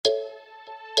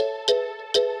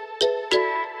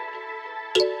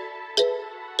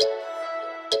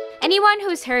Anyone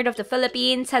who's heard of the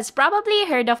Philippines has probably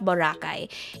heard of Boracay.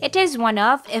 It is one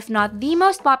of, if not the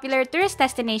most popular tourist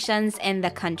destinations in the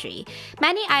country.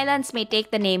 Many islands may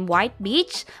take the name White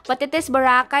Beach, but it is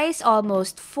Boracay's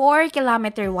almost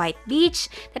 4-kilometer white beach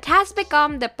that has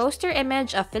become the poster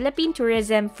image of Philippine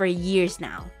tourism for years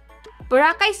now.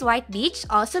 Boracay's White Beach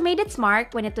also made its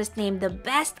mark when it was named the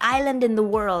best island in the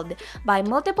world by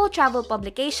multiple travel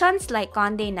publications like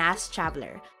Condé Nast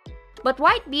Traveler. But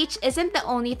White Beach isn't the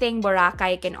only thing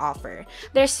Boracay can offer.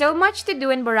 There's so much to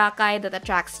do in Boracay that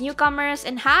attracts newcomers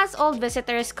and has old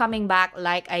visitors coming back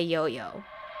like a yo-yo.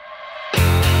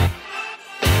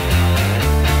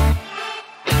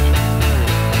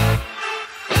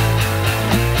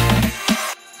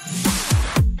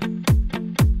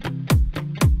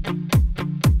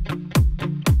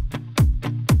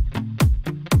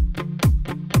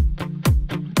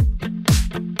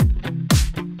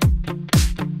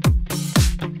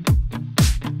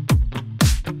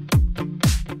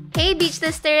 Hey Beach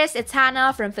Listers, it's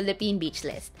Hannah from Philippine Beach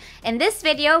List. In this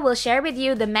video, we'll share with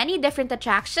you the many different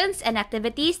attractions and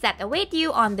activities that await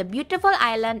you on the beautiful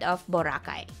island of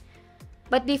Boracay.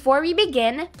 But before we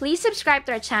begin, please subscribe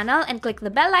to our channel and click the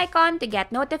bell icon to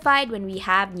get notified when we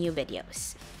have new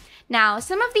videos. Now,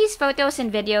 some of these photos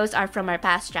and videos are from our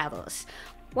past travels.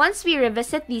 Once we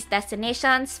revisit these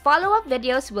destinations, follow-up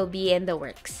videos will be in the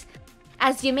works.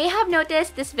 As you may have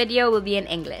noticed, this video will be in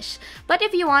English. But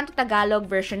if you want a Tagalog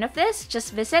version of this,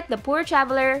 just visit the Poor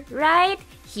Traveler right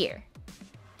here.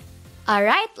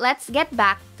 Alright, let's get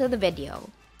back to the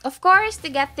video. Of course, to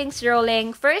get things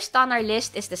rolling, first on our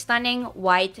list is the stunning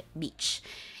White Beach.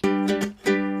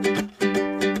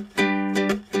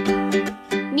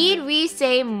 Need we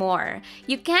say more?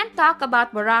 You can't talk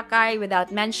about Boracay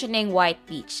without mentioning White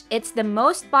Beach. It's the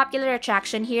most popular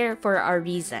attraction here for a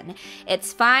reason.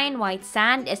 Its fine white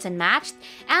sand is unmatched,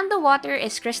 and the water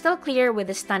is crystal clear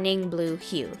with a stunning blue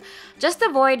hue. Just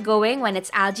avoid going when it's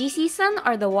algae season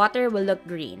or the water will look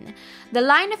green. The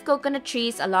line of coconut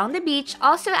trees along the beach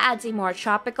also adds a more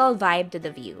tropical vibe to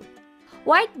the view.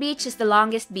 White Beach is the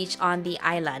longest beach on the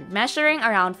island, measuring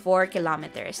around 4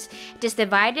 kilometers. It is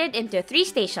divided into 3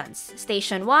 stations,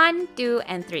 Station 1, 2,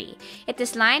 and 3. It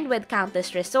is lined with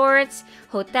countless resorts,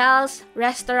 hotels,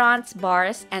 restaurants,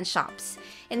 bars, and shops.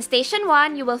 In Station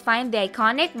 1, you will find the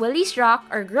iconic Willie's Rock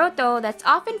or Grotto that's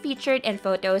often featured in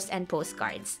photos and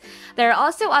postcards. There are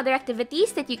also other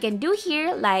activities that you can do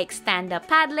here like stand-up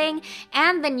paddling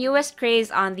and the newest craze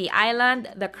on the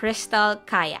island, the Crystal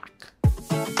Kayak.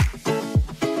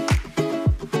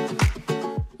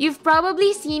 You've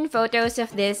probably seen photos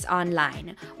of this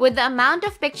online. With the amount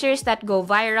of pictures that go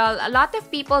viral, a lot of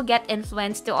people get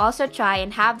influenced to also try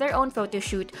and have their own photo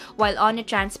shoot while on a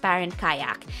transparent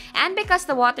kayak. And because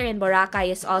the water in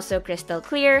Boracay is also crystal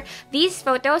clear, these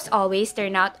photos always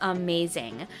turn out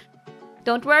amazing.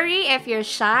 Don't worry if you're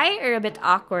shy or a bit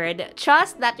awkward.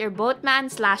 Trust that your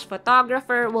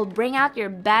boatman/photographer will bring out your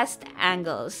best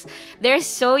angles. They're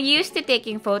so used to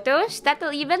taking photos that they'll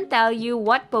even tell you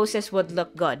what poses would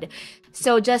look good.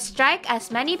 So just strike as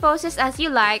many poses as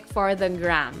you like for the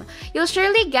gram. You'll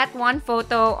surely get one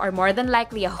photo or more than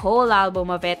likely a whole album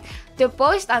of it to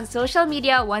post on social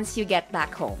media once you get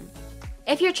back home.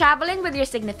 If you're traveling with your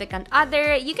significant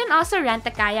other, you can also rent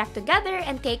a kayak together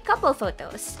and take couple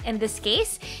photos. In this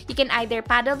case, you can either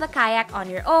paddle the kayak on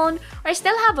your own or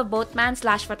still have a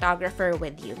boatman/photographer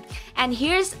with you. And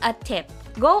here's a tip.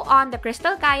 Go on the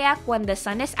crystal kayak when the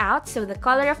sun is out so the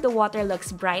color of the water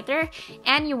looks brighter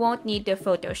and you won't need to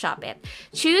Photoshop it.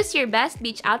 Choose your best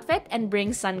beach outfit and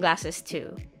bring sunglasses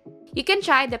too. You can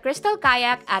try the crystal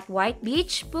kayak at White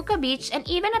Beach, Puka Beach, and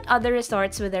even at other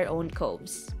resorts with their own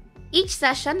coves. Each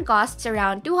session costs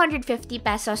around 250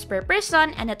 pesos per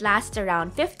person and it lasts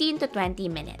around 15 to 20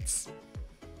 minutes.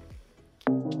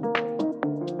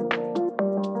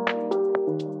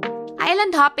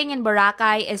 Island hopping in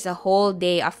Boracay is a whole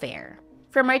day affair.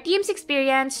 From our team's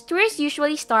experience, tours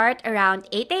usually start around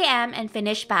 8 a.m. and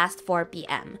finish past 4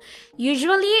 p.m.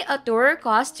 Usually, a tour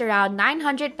costs around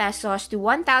 900 pesos to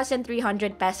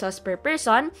 1,300 pesos per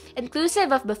person,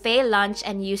 inclusive of buffet lunch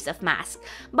and use of mask.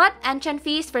 But entrance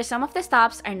fees for some of the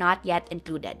stops are not yet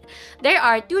included. There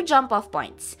are 2 jump-off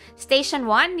points,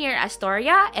 Station 1 near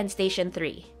Astoria and Station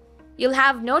 3. You'll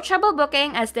have no trouble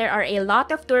booking as there are a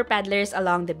lot of tour peddlers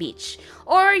along the beach.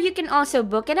 Or you can also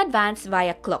book in advance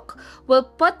via Klook. We'll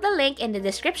put the link in the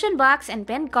description box and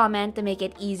pinned comment to make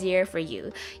it easier for you.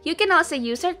 You can also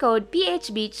use our code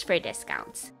PHBeach for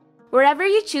discounts. Wherever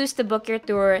you choose to book your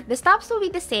tour, the stops will be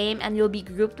the same and you'll be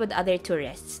grouped with other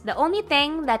tourists. The only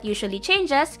thing that usually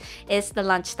changes is the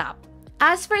lunch stop.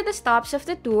 As for the stops of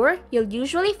the tour, you'll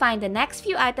usually find the next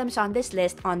few items on this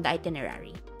list on the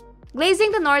itinerary.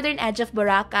 Glazing the northern edge of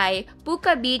Boracay,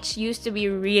 Puka Beach used to be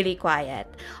really quiet.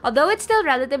 Although it's still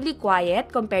relatively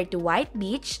quiet compared to White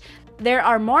Beach, there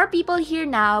are more people here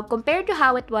now compared to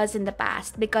how it was in the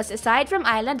past because aside from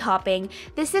island hopping,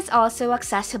 this is also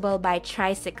accessible by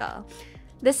tricycle.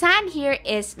 The sand here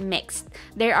is mixed.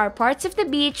 There are parts of the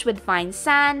beach with fine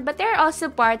sand, but there are also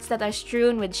parts that are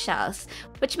strewn with shells,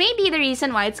 which may be the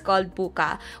reason why it's called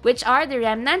puka, which are the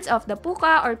remnants of the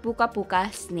puka or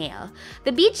puka-puka snail.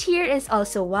 The beach here is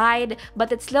also wide,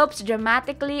 but it slopes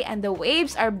dramatically and the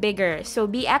waves are bigger, so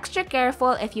be extra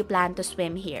careful if you plan to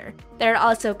swim here. There are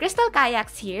also crystal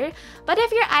kayaks here, but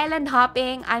if you're island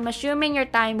hopping, I'm assuming your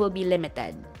time will be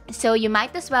limited. So you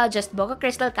might as well just book a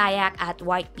crystal kayak at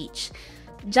White Beach.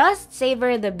 Just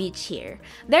savor the beach here.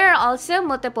 There are also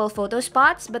multiple photo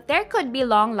spots, but there could be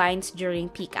long lines during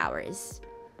peak hours.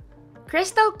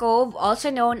 Crystal Cove, also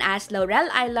known as Laurel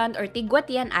Island or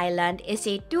Tiguatian Island, is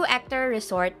a 2-hectare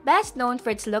resort best known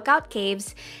for its lookout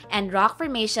caves and rock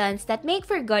formations that make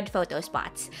for good photo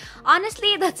spots.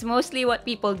 Honestly, that's mostly what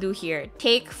people do here,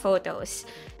 take photos.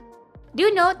 Do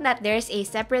note that there's a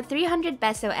separate 300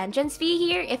 peso entrance fee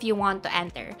here if you want to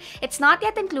enter. It's not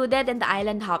yet included in the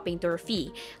island hopping tour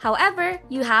fee. However,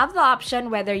 you have the option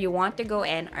whether you want to go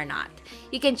in or not.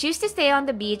 You can choose to stay on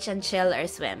the beach and chill or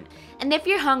swim. And if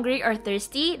you're hungry or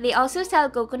thirsty, they also sell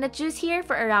coconut juice here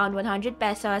for around 100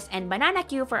 pesos and banana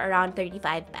Q for around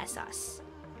 35 pesos.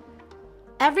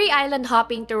 Every island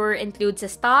hopping tour includes a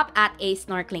stop at a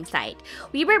snorkeling site.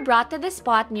 We were brought to the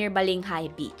spot near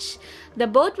Balinghay Beach. The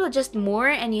boat will just moor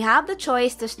and you have the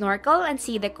choice to snorkel and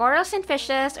see the corals and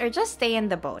fishes or just stay in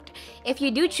the boat. If you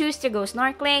do choose to go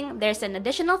snorkeling, there's an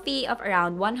additional fee of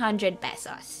around 100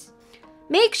 pesos.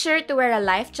 Make sure to wear a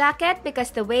life jacket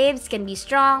because the waves can be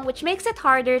strong, which makes it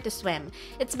harder to swim.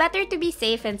 It's better to be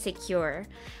safe and secure.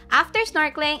 After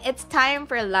snorkeling, it's time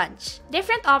for lunch.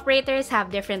 Different operators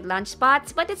have different lunch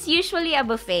spots, but it's usually a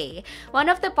buffet. One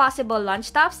of the possible lunch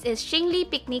stops is Shingli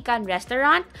Picnican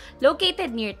Restaurant,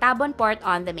 located near Tabon Port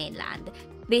on the mainland.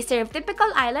 They serve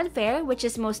typical island fare, which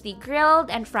is mostly grilled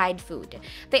and fried food.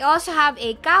 They also have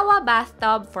a kawa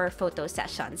bathtub for photo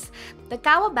sessions. The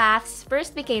kawa baths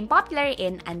first became popular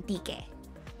in Antique.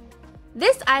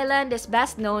 This island is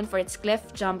best known for its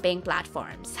cliff jumping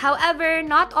platforms. However,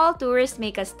 not all tourists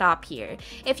make a stop here.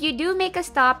 If you do make a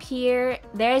stop here,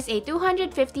 there's a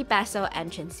 250 peso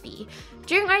entrance fee.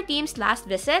 During our team's last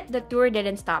visit, the tour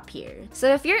didn't stop here. So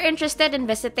if you're interested in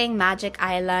visiting Magic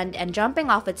Island and jumping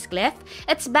off its cliff,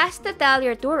 it's best to tell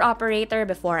your tour operator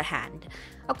beforehand.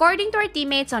 According to our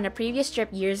teammates on a previous trip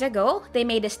years ago, they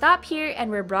made a stop here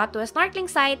and were brought to a snorkeling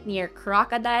site near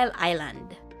Crocodile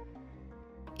Island.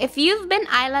 If you've been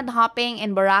island hopping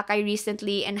in Boracay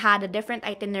recently and had a different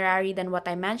itinerary than what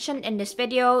I mentioned in this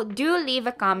video, do leave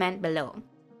a comment below.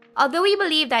 Although we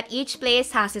believe that each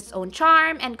place has its own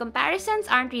charm and comparisons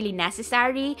aren't really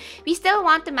necessary, we still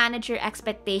want to manage your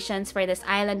expectations for this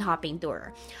island hopping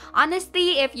tour.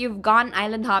 Honestly, if you've gone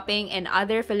island hopping in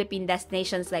other Philippine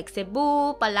destinations like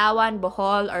Cebu, Palawan,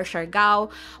 Bohol, or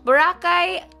Siargao,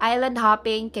 Boracay island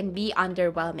hopping can be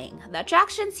underwhelming. The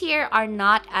attractions here are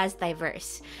not as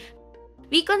diverse.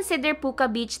 We consider Puka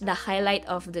Beach the highlight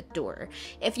of the tour.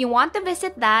 If you want to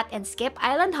visit that and skip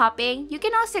island hopping, you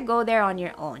can also go there on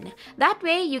your own. That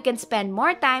way, you can spend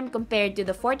more time compared to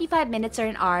the 45 minutes or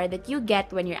an hour that you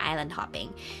get when you're island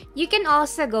hopping. You can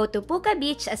also go to Puka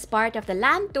Beach as part of the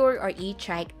land tour or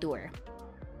e-trike tour.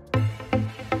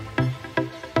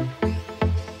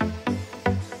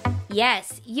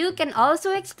 Yes, you can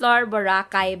also explore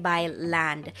Boracay by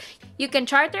land. You can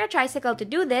charter a tricycle to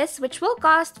do this, which will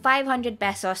cost 500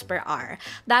 pesos per hour.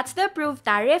 That's the approved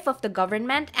tariff of the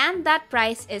government and that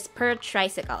price is per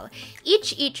tricycle.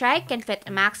 Each e-trike can fit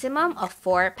a maximum of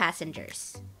 4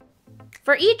 passengers.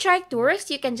 For e-trike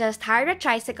tours, you can just hire a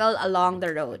tricycle along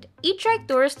the road. E-trike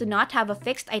tours do not have a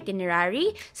fixed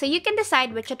itinerary, so you can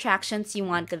decide which attractions you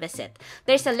want to visit.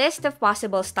 There's a list of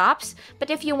possible stops,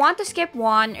 but if you want to skip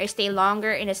one or stay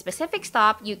longer in a specific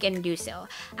stop, you can do so.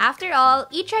 After all,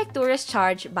 e-trike tours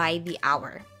charge by the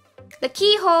hour. The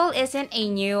keyhole isn't a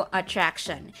new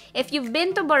attraction. If you've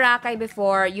been to Boracay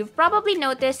before, you've probably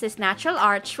noticed this natural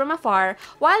arch from afar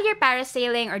while you're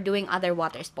parasailing or doing other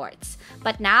water sports.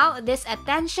 But now, this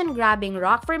attention-grabbing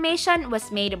rock formation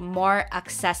was made more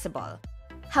accessible.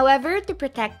 However, to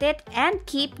protect it and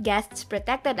keep guests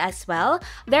protected as well,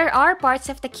 there are parts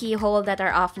of the keyhole that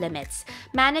are off limits.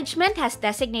 Management has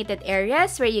designated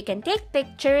areas where you can take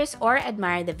pictures or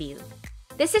admire the view.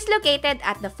 This is located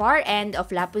at the far end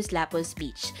of Lapus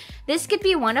Beach. This could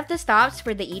be one of the stops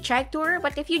for the e-trike tour,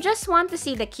 but if you just want to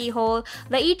see the keyhole,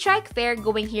 the e-trike fare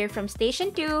going here from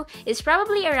Station 2 is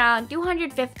probably around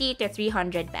 250 to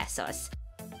 300 pesos.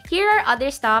 Here are other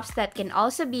stops that can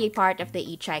also be a part of the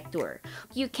e-trike tour.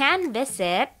 You can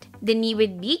visit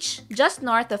Diniwid Beach, just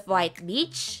north of White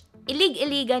Beach,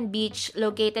 Ilig-Iligan Beach,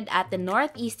 located at the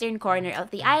northeastern corner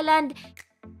of the island.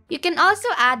 You can also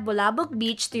add Bulabog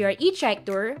Beach to your e-trike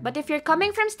tour, but if you're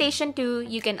coming from Station 2,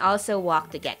 you can also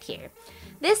walk to get here.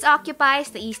 This occupies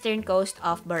the eastern coast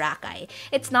of Boracay.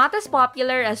 It's not as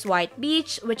popular as White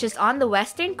Beach, which is on the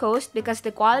western coast because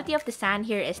the quality of the sand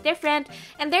here is different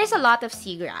and there's a lot of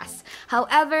seagrass.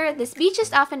 However, this beach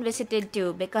is often visited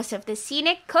too because of the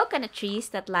scenic coconut trees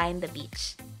that line the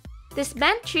beach. This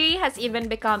bent tree has even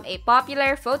become a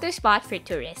popular photo spot for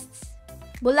tourists.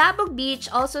 Bulabog Beach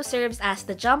also serves as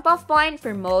the jump-off point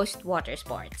for most water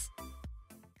sports.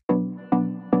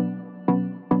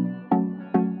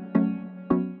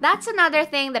 That's another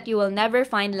thing that you will never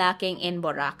find lacking in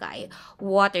Boracay: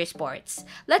 water sports.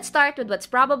 Let's start with what's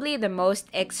probably the most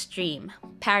extreme: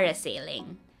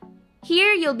 parasailing.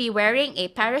 Here, you'll be wearing a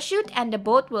parachute and the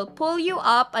boat will pull you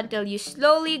up until you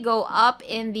slowly go up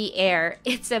in the air.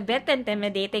 It's a bit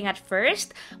intimidating at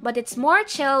first, but it's more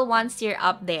chill once you're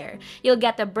up there. You'll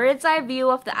get a bird's eye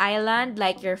view of the island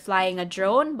like you're flying a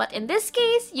drone, but in this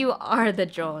case, you are the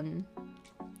drone.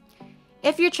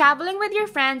 If you're traveling with your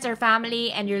friends or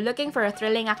family and you're looking for a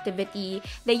thrilling activity,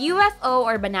 the UFO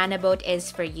or banana boat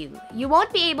is for you. You won't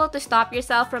be able to stop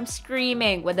yourself from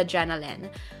screaming with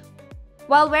adrenaline.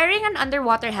 While wearing an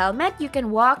underwater helmet, you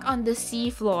can walk on the sea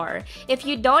floor. If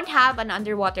you don't have an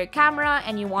underwater camera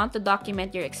and you want to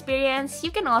document your experience,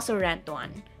 you can also rent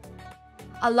one.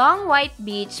 Along White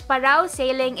Beach, parao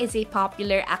sailing is a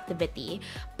popular activity.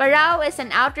 Parao is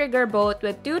an outrigger boat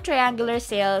with two triangular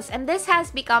sails, and this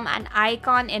has become an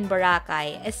icon in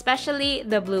Boracay, especially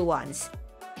the blue ones.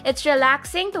 It's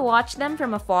relaxing to watch them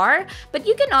from afar, but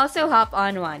you can also hop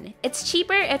on one. It's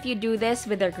cheaper if you do this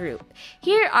with a group.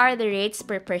 Here are the rates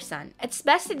per person. It's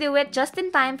best to do it just in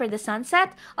time for the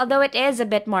sunset, although it is a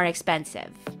bit more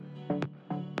expensive.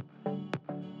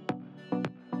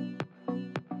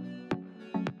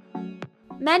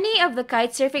 Many of the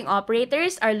kitesurfing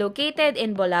operators are located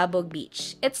in Bulabog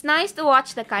Beach. It's nice to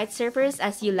watch the kite surfers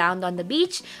as you land on the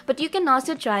beach, but you can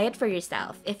also try it for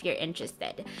yourself if you're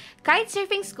interested.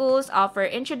 Kitesurfing schools offer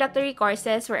introductory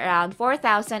courses for around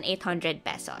 4,800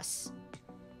 pesos.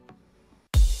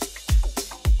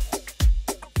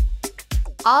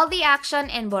 All the action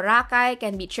in Boracay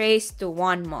can be traced to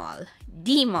one mall: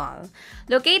 DMall.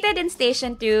 Located in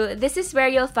Station 2, this is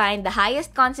where you'll find the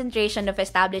highest concentration of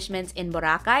establishments in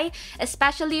Boracay,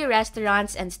 especially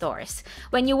restaurants and stores.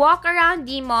 When you walk around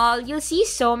DMall, you'll see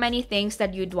so many things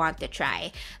that you'd want to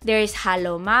try. There's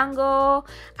halo mango,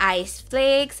 ice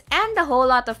flakes, and a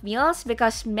whole lot of meals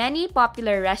because many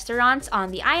popular restaurants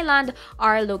on the island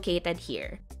are located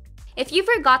here. If you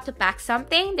forgot to pack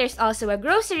something, there's also a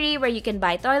grocery where you can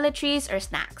buy toiletries or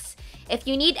snacks. If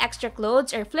you need extra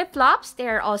clothes or flip-flops,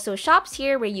 there are also shops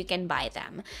here where you can buy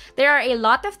them. There are a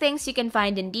lot of things you can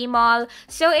find in DMall,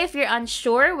 so if you're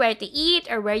unsure where to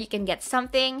eat or where you can get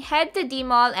something, head to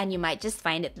DMall and you might just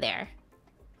find it there.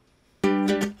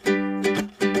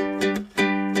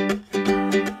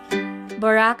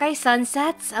 Boracay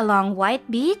sunsets along White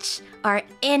Beach are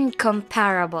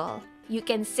incomparable. You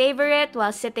can savor it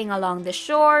while sitting along the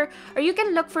shore, or you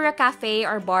can look for a cafe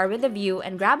or bar with a view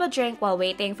and grab a drink while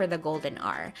waiting for the golden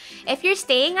hour. If you're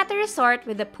staying at a resort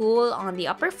with a pool on the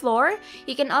upper floor,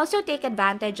 you can also take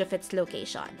advantage of its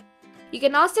location. You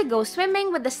can also go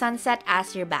swimming with the sunset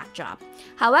as your backdrop.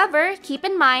 However, keep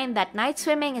in mind that night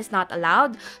swimming is not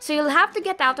allowed, so you'll have to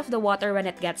get out of the water when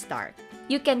it gets dark.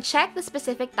 You can check the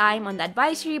specific time on the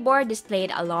advisory board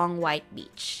displayed along White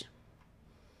Beach.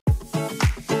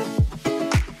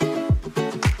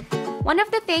 One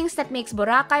of the things that makes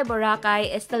Boracay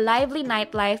Boracay is the lively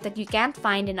nightlife that you can't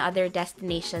find in other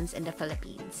destinations in the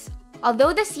Philippines.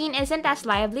 Although the scene isn't as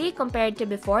lively compared to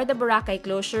before the Boracay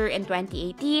closure in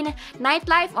 2018,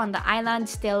 nightlife on the island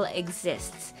still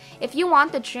exists. If you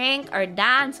want to drink or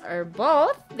dance or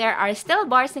both, there are still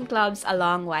bars and clubs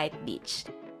along White Beach.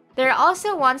 There are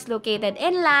also ones located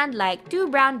inland like Two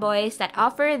Brown Boys that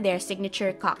offer their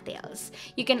signature cocktails.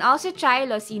 You can also try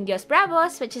Los Indios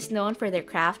Bravos, which is known for their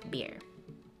craft beer.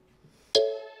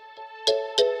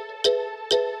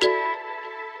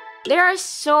 There are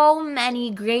so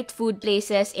many great food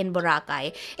places in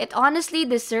Boracay. It honestly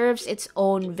deserves its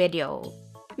own video.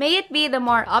 May it be the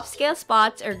more upscale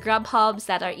spots or grub hubs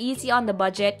that are easy on the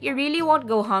budget, you really won't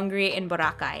go hungry in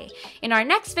Boracay. In our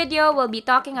next video, we'll be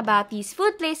talking about these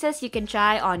food places you can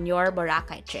try on your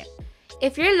Boracay trip.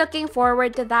 If you're looking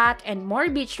forward to that and more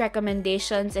beach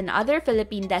recommendations and other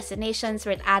Philippine destinations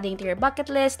worth adding to your bucket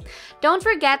list, don't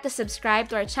forget to subscribe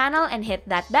to our channel and hit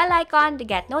that bell icon to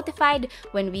get notified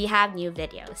when we have new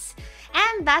videos.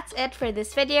 And that's it for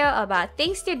this video about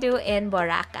things to do in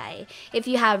Boracay. If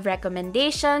you have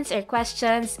recommendations or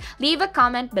questions, leave a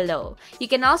comment below. You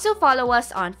can also follow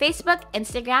us on Facebook,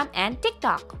 Instagram, and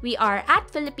TikTok. We are at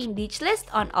Philippine Beach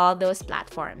List on all those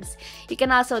platforms. You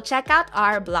can also check out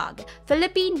our blog,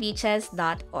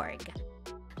 philippinebeaches.org.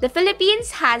 The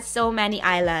Philippines has so many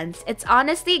islands. It's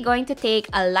honestly going to take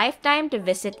a lifetime to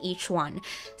visit each one.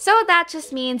 So that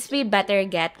just means we better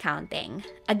get counting.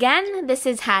 Again, this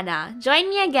is Hannah. Join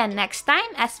me again next time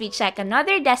as we check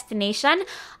another destination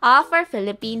off our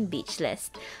Philippine beach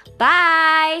list.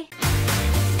 Bye!